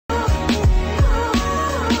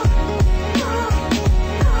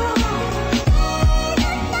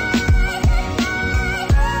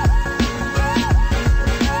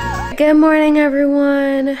Good morning,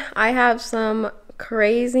 everyone. I have some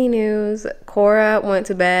crazy news. Cora went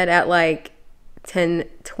to bed at like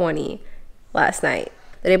 10:20 last night.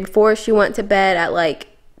 The day before, she went to bed at like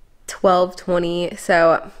 12:20.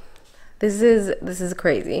 So this is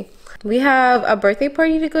crazy. We have a birthday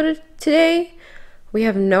party to go to today. We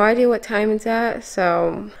have no idea what time it's at,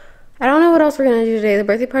 so I don't know what else we're gonna do today. The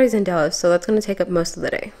birthday party's in Dallas, so that's gonna take up most of the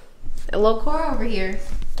day. A little Cora over here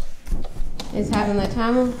is having the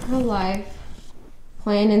time of her life,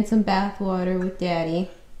 playing in some bath water with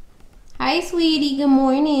Daddy. Hi, sweetie. Good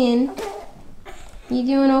morning. You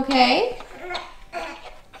doing okay?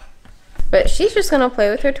 But she's just gonna play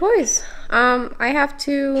with her toys. I have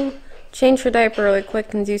to change her diaper really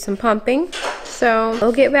quick and do some pumping. So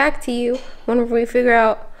I'll get back to you when we figure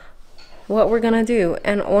out what we're gonna do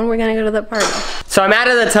and when we're gonna go to the party. So I'm out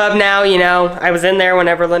of the tub now, you know. I was in there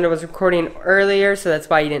whenever Linda was recording earlier, so that's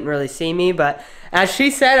why you didn't really see me. But as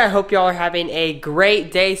she said, I hope y'all are having a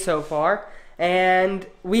great day so far. And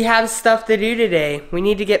we have stuff to do today. We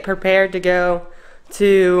need to get prepared to go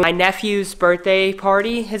to my nephew's birthday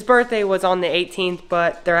party. His birthday was on the 18th,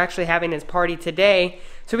 but they're actually having his party today.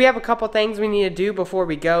 So we have a couple things we need to do before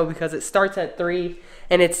we go because it starts at 3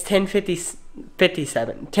 and it's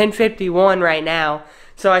 10:51 right now.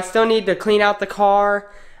 So I still need to clean out the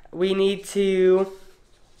car. We need to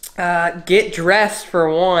get dressed for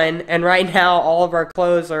one. And right now all of our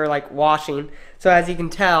clothes are like washing. So as you can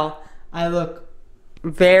tell, I look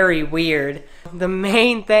very weird. The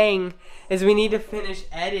main thing is we need to finish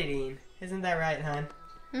editing. Isn't that right, hon?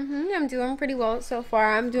 I'm doing pretty well so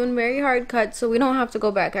far. I'm doing very hard cuts, so we don't have to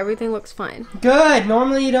go back. Everything looks fine. Good.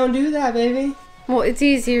 Normally you don't do that, baby. Well, it's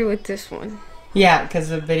easier with this one. Yeah, because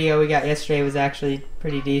the video we got yesterday was actually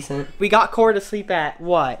pretty decent. We got Cora to sleep at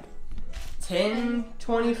what?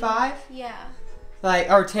 10:25? Yeah. Like,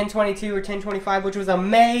 or 10:22 or 10:25, which was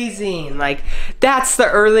amazing. Like, that's the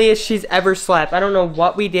earliest she's ever slept. I don't know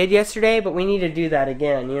what we did yesterday, but we need to do that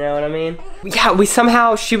again, you know what I mean?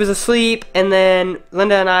 Yeah, she was asleep, and then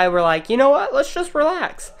Linda and I were like, you know what, let's just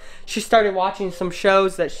relax. She started watching some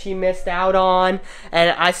shows that she missed out on,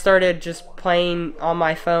 and I started just playing on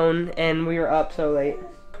my phone, and we were up so late.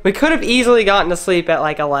 We could have easily gotten to sleep at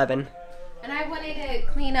like 11. And I wanted to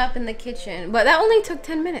clean up in the kitchen, but that only took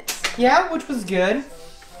 10 minutes. Yeah, which was good.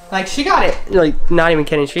 Like, she got it, like, not even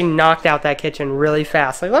kidding, she knocked out that kitchen really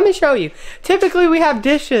fast. Like, let me show you. Typically, we have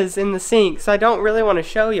dishes in the sink, so I don't really want to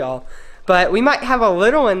show y'all. But we might have a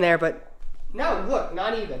little in there, but no, look,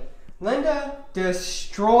 not even. Linda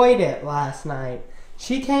destroyed it last night.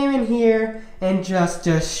 She came in here and just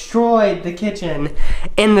destroyed the kitchen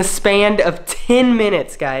in the span of 10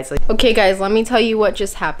 minutes, guys. Like, okay, guys, let me tell you what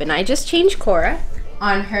just happened. I just changed Cora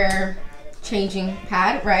on her changing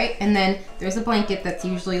pad, right? And then there's a blanket that's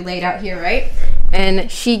usually laid out here, right? And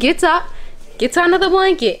she gets up, gets onto the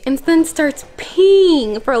blanket, and then starts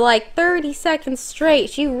peeing for like 30 seconds straight.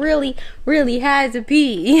 She really, really had to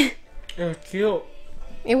pee. it was cute.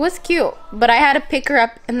 It was cute, but I had to pick her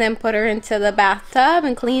up and then put her into the bathtub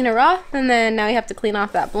and clean her off, and then now we have to clean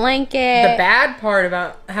off that blanket. The bad part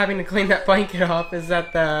about having to clean that blanket off is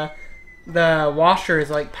that the washer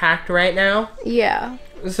is like packed right now. Yeah.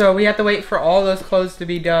 So we have to wait for all those clothes to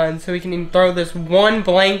be done so we can even throw this one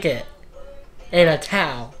blanket and a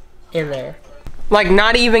towel in there. Like,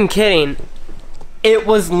 not even kidding. It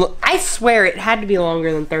was, I swear it had to be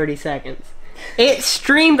longer than 30 seconds. It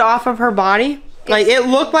streamed off of her body. Like, it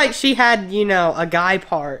looked like she had, you know, a guy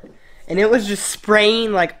part. And it was just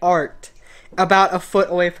spraying like art about a foot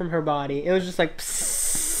away from her body. It was just like,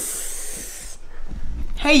 psst.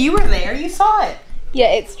 Hey, you were there. You saw it.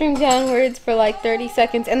 Yeah, it streamed downwards for like 30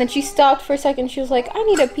 seconds. And then she stopped for a second. She was like, I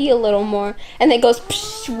need to pee a little more. And then it goes,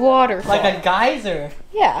 psh, waterfall. Like a geyser.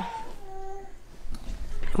 Yeah.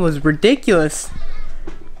 It was ridiculous.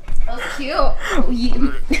 That was cute.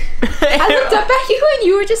 I looked up at you and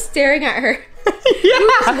you were just staring at her. Yeah. You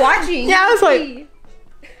were just watching. Yeah, I was like,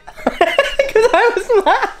 because I was you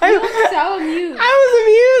were so amused. I was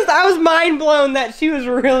amused. I was mind blown that she was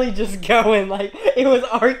really just going, like, it was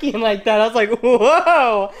arcing like that. I was like,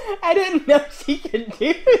 whoa, I didn't know she could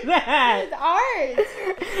do that. It's art.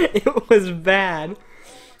 It was bad,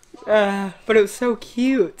 but it was so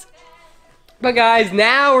cute. But guys,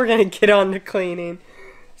 now we're gonna get on to cleaning.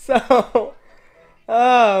 So,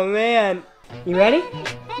 oh man, you ready?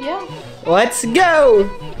 Yeah. Let's go.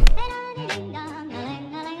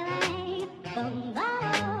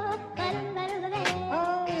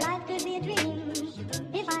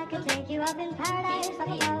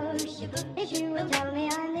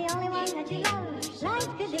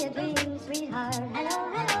 Hello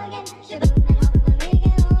again.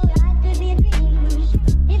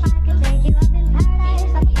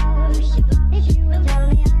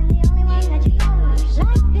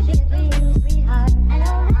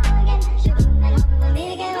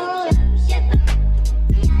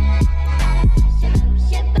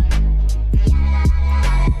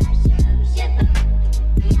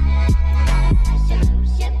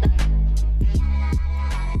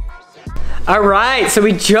 All right, so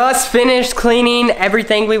we just finished cleaning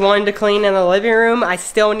everything we wanted to clean in the living room. I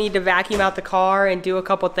still need to vacuum out the car and do a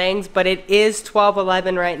couple things, but it is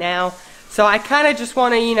 12:11 right now. So I kind of just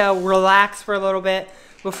want to, you know, relax for a little bit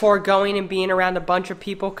before going and being around a bunch of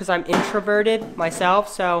people, because I'm introverted myself,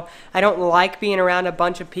 so I don't like being around a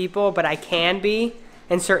bunch of people, but I can be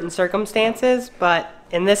in certain circumstances. But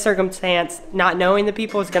in this circumstance, not knowing the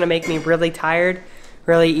people is going to make me really tired,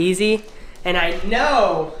 really easy. And I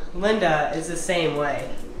know Linda is the same way.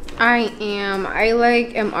 I am. I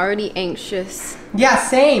am already anxious. Yeah,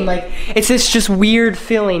 same. Like, it's this just weird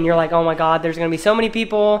feeling. You're like, oh my God, there's going to be so many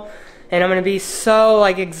people. And I'm gonna be so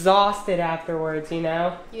like exhausted afterwards, you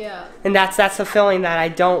know? Yeah. And that's the feeling that I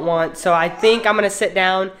don't want. So I think I'm gonna sit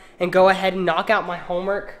down and go ahead and knock out my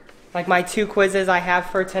homework, like my 2 quizzes I have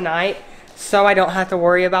for tonight, so I don't have to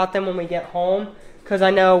worry about them when we get home. Because I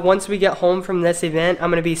know once we get home from this event, I'm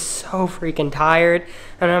gonna be so freaking tired,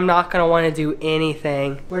 and I'm not gonna want to do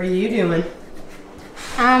anything. What are you doing?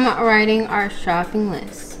 I'm writing our shopping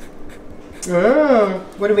list. Oh,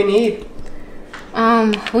 what do we need?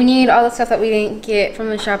 We need all the stuff that we didn't get from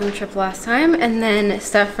the shopping trip last time, and then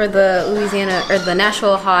stuff for the Louisiana or the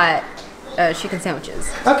Nashville hot chicken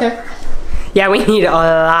sandwiches. Okay. Yeah, we need a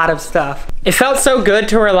lot of stuff. It felt so good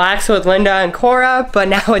to relax with Linda and Cora, but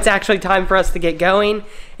now it's actually time for us to get going.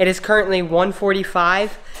 It is currently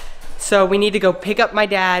 1:45. So we need to go pick up my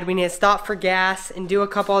dad. We need to stop for gas and do a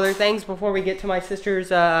couple other things before we get to my sister's,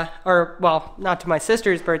 well, not to my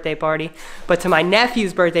sister's birthday party, but to my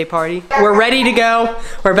nephew's birthday party. We're ready to go.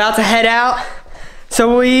 We're about to head out.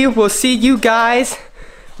 So we will see you guys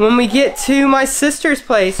when we get to my sister's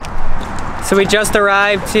place. So we just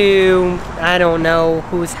arrived to, I don't know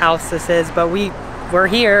whose house this is, but we're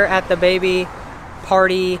here at the baby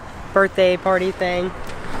party, birthday party thing.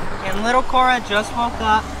 And little Cora just woke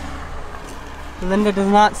up. Linda does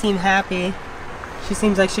not seem happy. She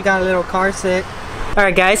seems like she got a little car sick.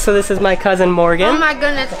 Alright guys, so this is my cousin Morgan. Oh my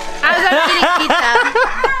goodness. I was eating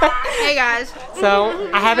pizza. Hey guys. So,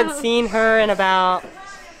 I haven't seen her in about,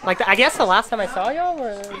 like, I guess the last time I saw y'all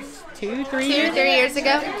was 2-3 years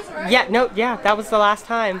ago? Yeah, that was the last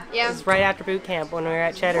time. Yeah. It was right after boot camp when we were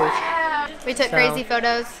at Cheddar's. We took crazy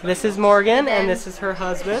photos. This is Morgan, and this is her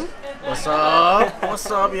husband. What's up? What's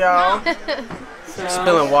up, y'all?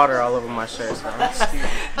 Spilling water all over my shirt.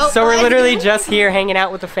 So we're literally just here hanging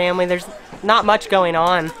out with the family. There's not much going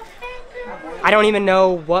on. I don't even know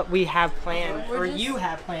what we have planned, or you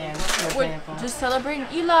have planned. We're just celebrating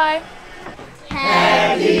Eli.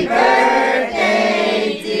 Happy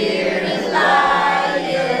birthday, dear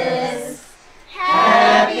Elias.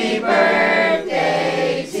 Happy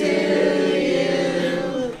birthday to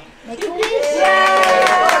you. Make a wish.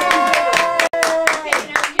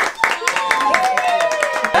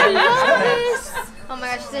 Oh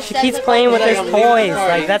my gosh, She keeps playing with his toys.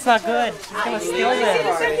 Like, that's not good. She's gonna steal them.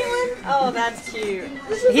 Oh, that's cute.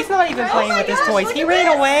 He's not even playing with his toys. He ran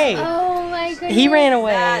away. Oh my goodness. He ran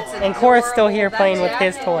away. And Cora's still here playing with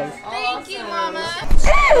his toys. Thank you, Mama.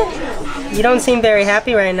 You don't seem very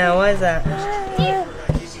happy right now. Why is that?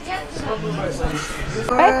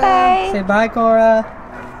 Bye-bye. Say bye, Cora.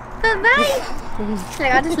 Bye-bye.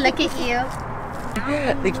 I'll just look at you.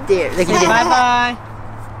 Look there. Look at Bye-bye.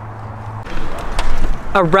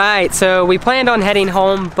 Alright, so we planned on heading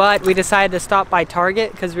home, but we decided to stop by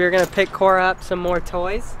Target because we were going to pick Cora up some more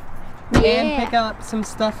toys. And pick up some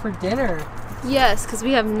stuff for dinner. Yes, because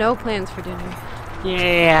we have no plans for dinner.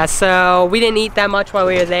 Yeah, so we didn't eat that much while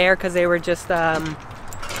we were there because they were just,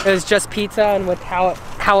 it was just pizza, and with how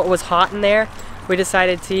it was hot in there, we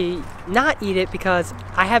decided to not eat it because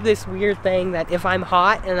I have this weird thing that if I'm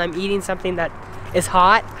hot and I'm eating something that is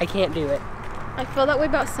hot, I can't do it. I feel that way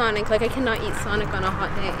about Sonic. Like, I cannot eat Sonic on a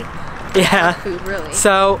hot day. Yeah. Food, really.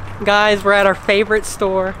 So, guys, we're at our favorite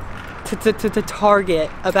store, to Target,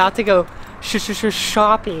 about to go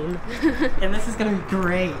shopping, and this is gonna be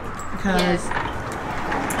great because,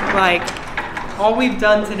 like, all we've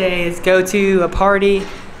done today is go to a party,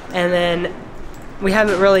 and then we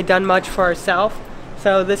haven't really done much for ourselves.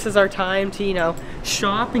 So this is our time to, you know,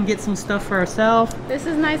 shop and get some stuff for ourselves. This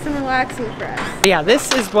is nice and relaxing for us. Yeah,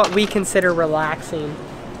 this is what we consider relaxing.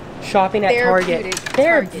 Shopping at Target.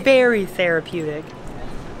 They're very therapeutic.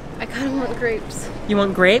 I kind of want grapes. You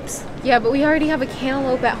want grapes? Yeah, but we already have a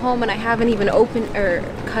cantaloupe at home and I haven't even opened or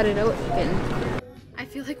cut it open. I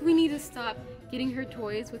feel like we need to stop getting her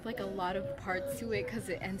toys with like a lot of parts to it because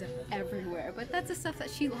it ends up everywhere. But that's the stuff that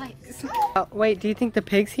she likes. Wait, do you think the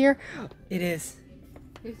pig's here? It is.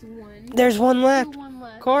 There's one. There's one left. One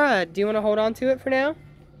left. Cora, do you want to hold on to it for now?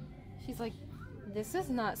 She's like, this does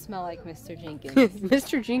not smell like Mr. Jenkins.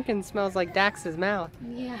 Mr. Jenkins smells like Dax's mouth.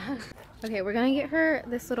 Yeah. Okay, we're gonna get her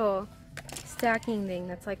this little stacking thing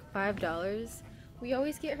that's like $5. We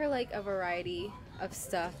always get her like a variety of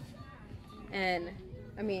stuff. And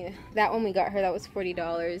I mean, that one we got her, that was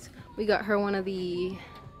 $40. We got her one of the,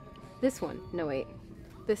 this one, no wait,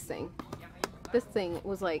 this thing. This thing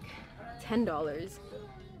was like $10.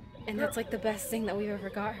 And that's like the best thing that we've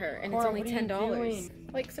ever got her. And it's only $10.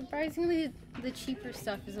 Like surprisingly, the cheaper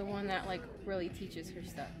stuff is the one that like really teaches her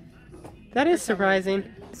stuff. That is surprising.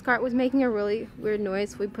 This cart was making a really weird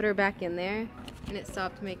noise. We put her back in there and it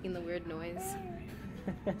stopped making the weird noise.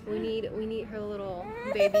 We need her little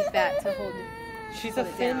baby fat to hold. She's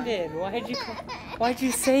offended. Why'd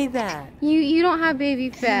you say that? You don't have baby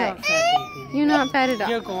fat. You're not fat, baby. You're not fat at all.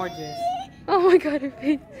 You're gorgeous. Oh my god, her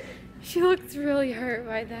face. She looks really hurt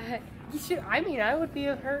by that. You should. I mean, I would be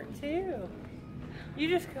hurt too. You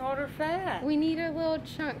just called her fat. We need her little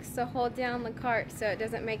chunks to hold down the cart so it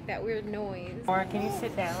doesn't make that weird noise. Cora, can you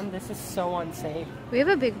sit down? This is so unsafe. We have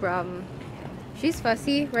a big problem. She's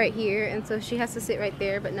fussy right here, and so she has to sit right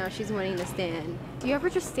there, but now she's wanting to stand. Do you ever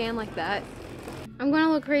just stand like that? I'm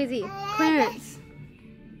gonna look crazy. Clarence.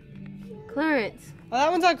 Clarence. Oh,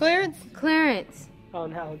 that one's on clearance? Clarence. Oh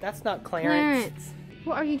no, that's not Clarence. Clarence.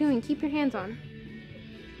 What are you doing? Keep your hands on.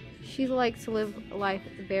 She likes to live life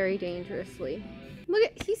very dangerously. Look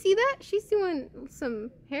at, you see that? She's doing some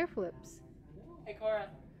hair flips. Hey, Cora.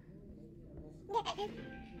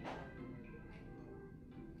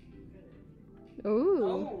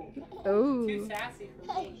 Ooh. Ooh. Too sassy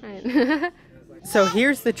for me. So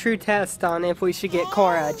here's the true test on if we should get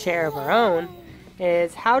Cora a chair of her own,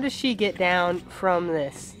 is how does she get down from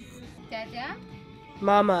this? Dada?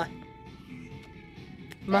 Mama.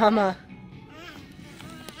 Mama.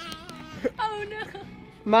 Oh no.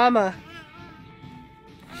 Mama.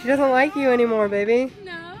 She doesn't like you anymore, baby.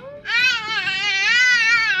 No.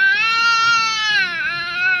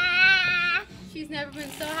 She's never been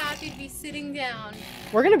so happy to be sitting down.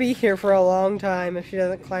 We're gonna be here for a long time if she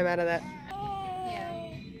doesn't climb out of that. Yeah.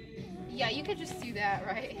 Yeah, you could just do that,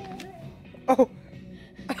 right? Oh.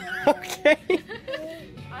 Okay.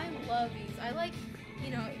 I love these. I like,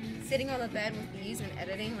 sitting on the bed with these and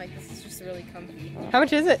editing. Like, this is just really comfy. How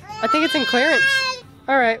much is it? I think it's in clearance.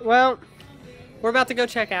 Alright, well, we're about to go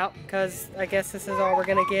check out because I guess this is all we're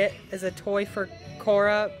gonna get is a toy for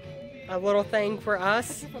Cora, a little thing for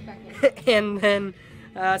us, and then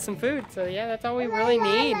some food. So yeah, that's all we really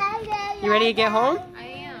need. You ready to get home? I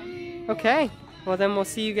am. Okay, well then we'll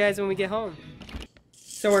see you guys when we get home.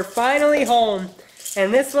 So we're finally home,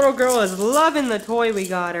 and this little girl is loving the toy we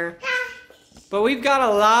got her. But we've got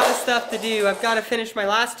a lot of stuff to do. I've got to finish my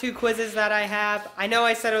last 2 quizzes that I have. I know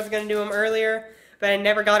I said I was going to do them earlier, but I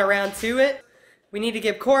never got around to it. We need to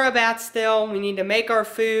give Cora a bath still. We need to make our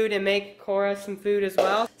food and make Cora some food as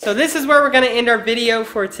well. So this is where we're going to end our video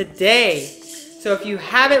for today. So if you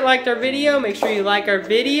haven't liked our video, make sure you like our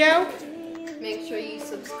video. Make sure you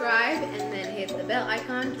subscribe and then hit the bell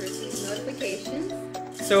icon to receive notifications.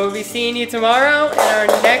 So we'll be seeing you tomorrow in our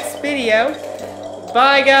next video.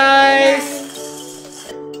 Bye, guys.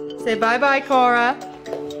 Say bye-bye, Cora.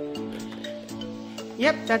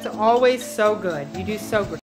 Yep, that's always so good. You do so good.